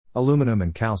Aluminum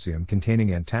and calcium containing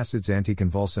antacids,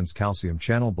 anticonvulsants, calcium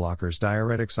channel blockers,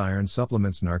 diuretics, iron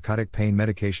supplements, narcotic pain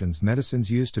medications,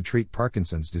 medicines used to treat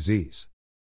Parkinson's disease.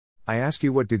 I ask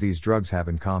you, what do these drugs have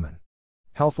in common?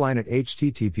 Healthline at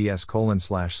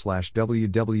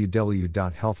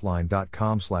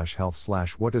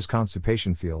https://www.healthline.com/health/ What does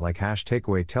constipation feel like?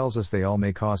 Takeaway tells us they all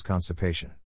may cause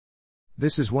constipation.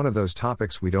 This is one of those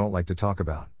topics we don't like to talk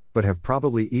about, but have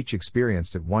probably each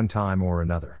experienced at one time or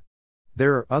another.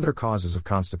 There are other causes of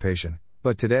constipation,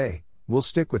 but today, we'll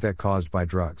stick with that caused by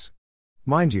drugs.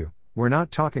 Mind you, we're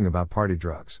not talking about party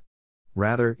drugs.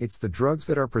 Rather, it's the drugs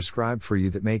that are prescribed for you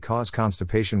that may cause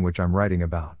constipation, which I'm writing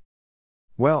about.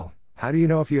 Well, how do you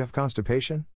know if you have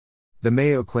constipation? The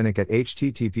Mayo Clinic at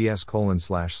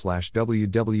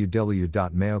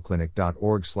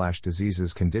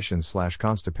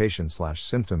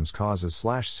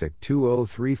https://www.mayoClinic.org/diseases/conditions/symptoms/causes/sick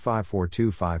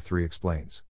 203542553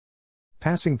 explains.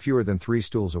 Passing fewer than 3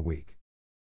 stools a week.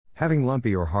 Having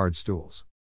lumpy or hard stools.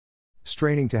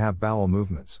 Straining to have bowel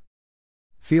movements.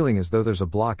 Feeling as though there's a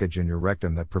blockage in your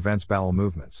rectum that prevents bowel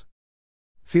movements.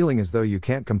 Feeling as though you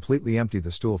can't completely empty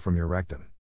the stool from your rectum.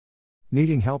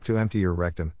 Needing help to empty your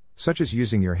rectum, such as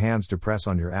using your hands to press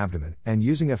on your abdomen and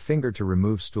using a finger to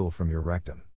remove stool from your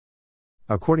rectum.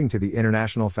 According to the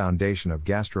International Foundation of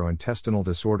Gastrointestinal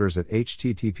Disorders at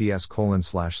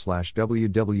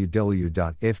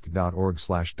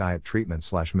https://www.ifg.org/diet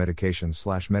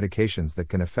treatment/medications/medications that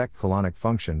can affect colonic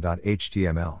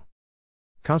function.html.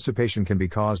 Constipation can be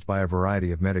caused by a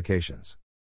variety of medications.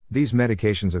 These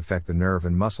medications affect the nerve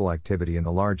and muscle activity in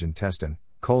the large intestine,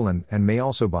 colon, and may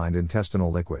also bind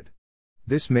intestinal liquid.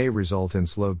 This may result in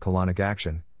slowed colonic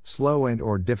action, slow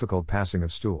and/or difficult passing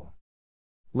of stool.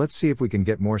 Let's see if we can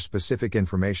get more specific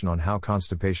information on how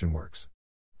constipation works.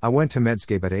 I went to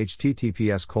Medscape at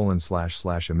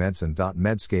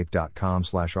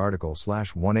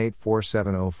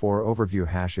https://medscape.com/article/184704 overview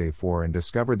 #A4 and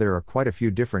discovered there are quite a few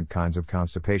different kinds of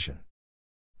constipation.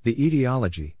 The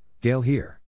etiology, Gale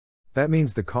here. That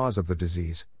means the cause of the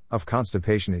disease of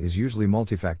constipation is usually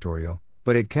multifactorial,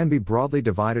 but it can be broadly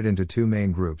divided into 2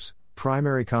 main groups: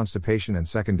 primary constipation and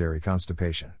secondary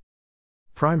constipation.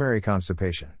 Primary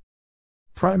constipation.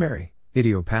 Primary,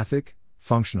 idiopathic,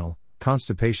 functional,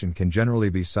 constipation can generally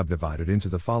be subdivided into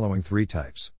the following 3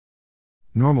 types.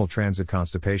 Normal transit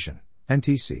constipation,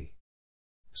 NTC.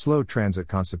 Slow transit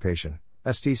constipation,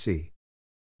 STC.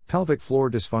 Pelvic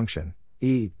floor dysfunction,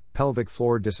 pelvic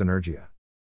floor dyssynergia.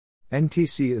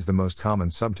 NTC is the most common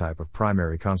subtype of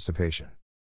primary constipation.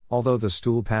 Although the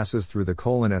stool passes through the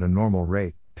colon at a normal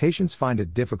rate, patients find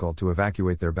it difficult to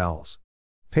evacuate their bowels.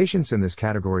 Patients in this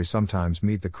category sometimes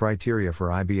meet the criteria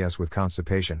for IBS with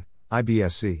constipation,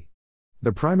 IBS-C.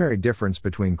 The primary difference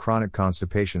between chronic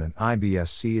constipation and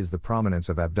IBS-C is the prominence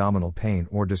of abdominal pain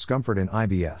or discomfort in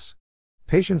IBS.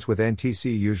 Patients with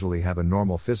NTC usually have a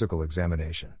normal physical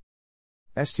examination.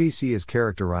 STC is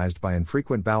characterized by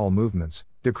infrequent bowel movements,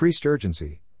 decreased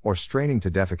urgency, or straining to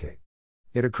defecate.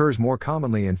 It occurs more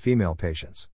commonly in female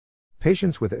patients.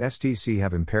 Patients with STC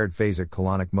have impaired phasic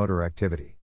colonic motor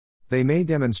activity. They may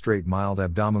demonstrate mild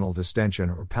abdominal distension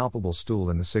or palpable stool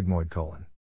in the sigmoid colon.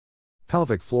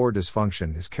 Pelvic floor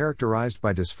dysfunction is characterized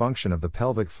by dysfunction of the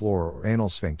pelvic floor or anal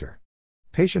sphincter.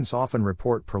 Patients often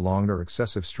report prolonged or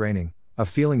excessive straining, a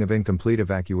feeling of incomplete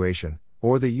evacuation,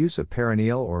 or the use of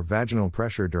perineal or vaginal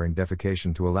pressure during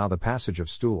defecation to allow the passage of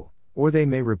stool, or they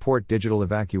may report digital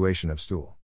evacuation of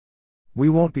stool. We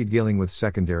won't be dealing with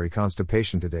secondary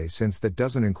constipation today since that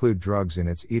doesn't include drugs in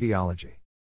its etiology.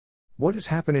 What has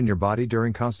happened in your body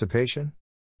during constipation?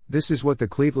 This is what the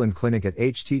Cleveland Clinic at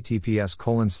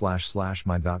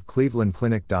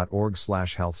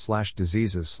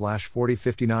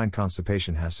https://my.clevelandclinic.org/health/diseases/4059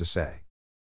 constipation has to say.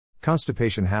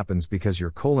 Constipation happens because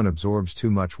your colon absorbs too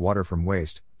much water from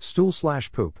waste,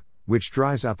 stool/poop, which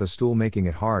dries out the stool, making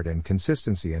it hard in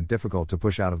consistency and difficult to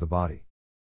push out of the body.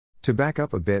 To back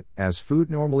up a bit, as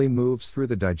food normally moves through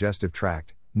the digestive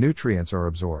tract, nutrients are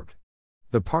absorbed.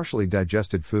 The partially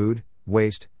digested food,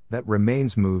 waste, that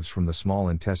remains moves from the small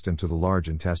intestine to the large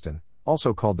intestine,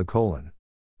 also called the colon.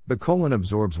 The colon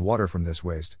absorbs water from this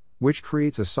waste, which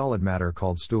creates a solid matter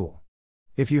called stool.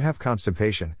 If you have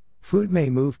constipation, food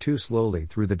may move too slowly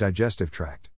through the digestive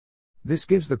tract. This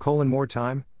gives the colon more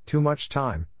time, too much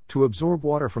time, to absorb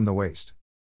water from the waste.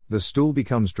 The stool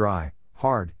becomes dry,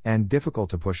 hard, and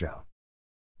difficult to push out.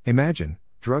 Imagine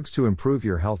drugs to improve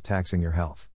your health taxing your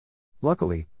health.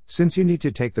 Luckily, since you need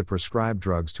to take the prescribed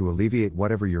drugs to alleviate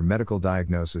whatever your medical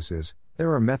diagnosis is,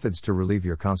 there are methods to relieve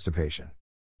your constipation.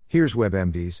 Here's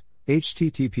WebMD's,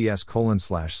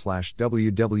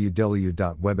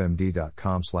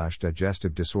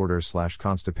 https://www.webmd.com/digestive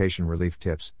disorders/constipation relief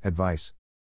tips, advice.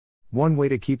 One way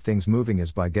to keep things moving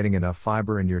is by getting enough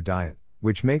fiber in your diet,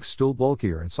 which makes stool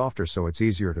bulkier and softer so it's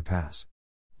easier to pass.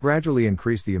 Gradually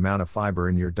increase the amount of fiber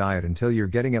in your diet until you're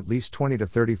getting at least 20 to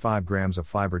 35 grams of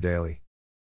fiber daily.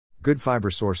 Good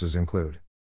fiber sources include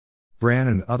bran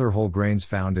and other whole grains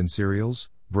found in cereals,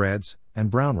 breads, and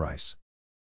brown rice.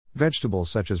 Vegetables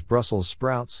such as Brussels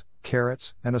sprouts,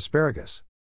 carrots, and asparagus.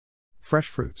 Fresh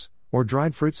fruits, or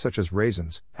dried fruits such as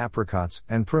raisins, apricots,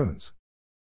 and prunes.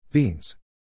 Beans.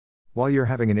 While you're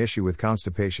having an issue with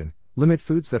constipation, limit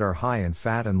foods that are high in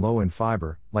fat and low in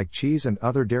fiber, like cheese and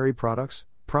other dairy products,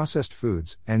 processed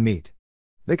foods, and meat.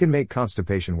 They can make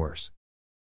constipation worse.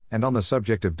 And on the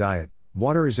subject of diet,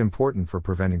 water is important for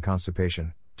preventing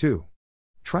constipation, too.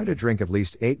 Try to drink at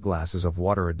least 8 glasses of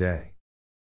water a day.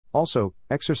 Also,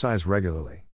 exercise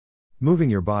regularly. Moving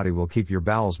your body will keep your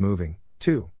bowels moving,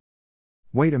 too.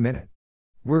 Wait a minute.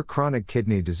 We're chronic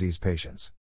kidney disease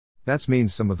patients. That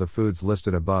means some of the foods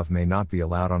listed above may not be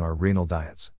allowed on our renal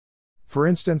diets. For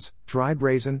instance, dried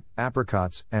raisin,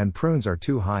 apricots, and prunes are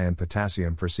too high in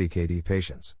potassium for CKD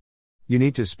patients. You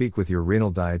need to speak with your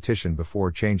renal dietitian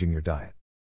before changing your diet.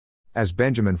 As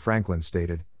Benjamin Franklin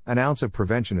stated, an ounce of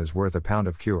prevention is worth a pound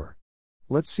of cure.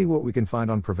 Let's see what we can find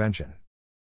on prevention.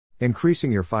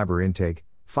 Increasing your fiber intake.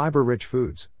 Fiber-rich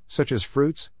foods, such as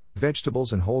fruits,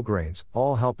 vegetables and whole grains,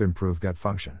 all help improve gut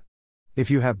function.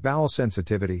 If you have bowel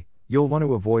sensitivity, you'll want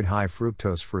to avoid high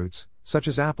fructose fruits, such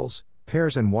as apples,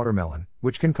 pears and watermelon,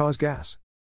 which can cause gas.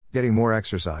 Getting more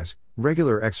exercise.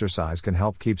 Regular exercise can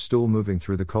help keep stool moving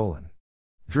through the colon.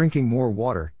 Drinking more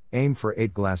water. Aim for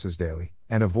 8 glasses daily,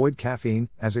 and avoid caffeine,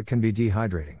 as it can be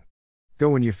dehydrating. Go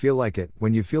when you feel like it.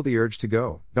 When you feel the urge to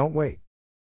go, don't wait.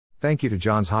 Thank you to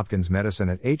Johns Hopkins Medicine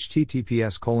at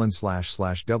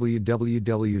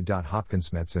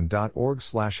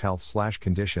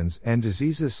https://www.hopkinsmedicine.org/health/conditions and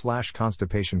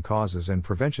diseases/constipation causes and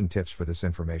prevention tips for this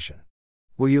information.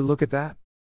 Will you look at that?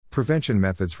 Prevention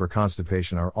methods for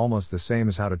constipation are almost the same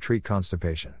as how to treat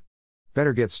constipation.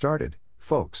 Better get started,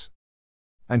 folks.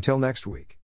 Until next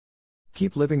week.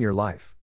 Keep living your life.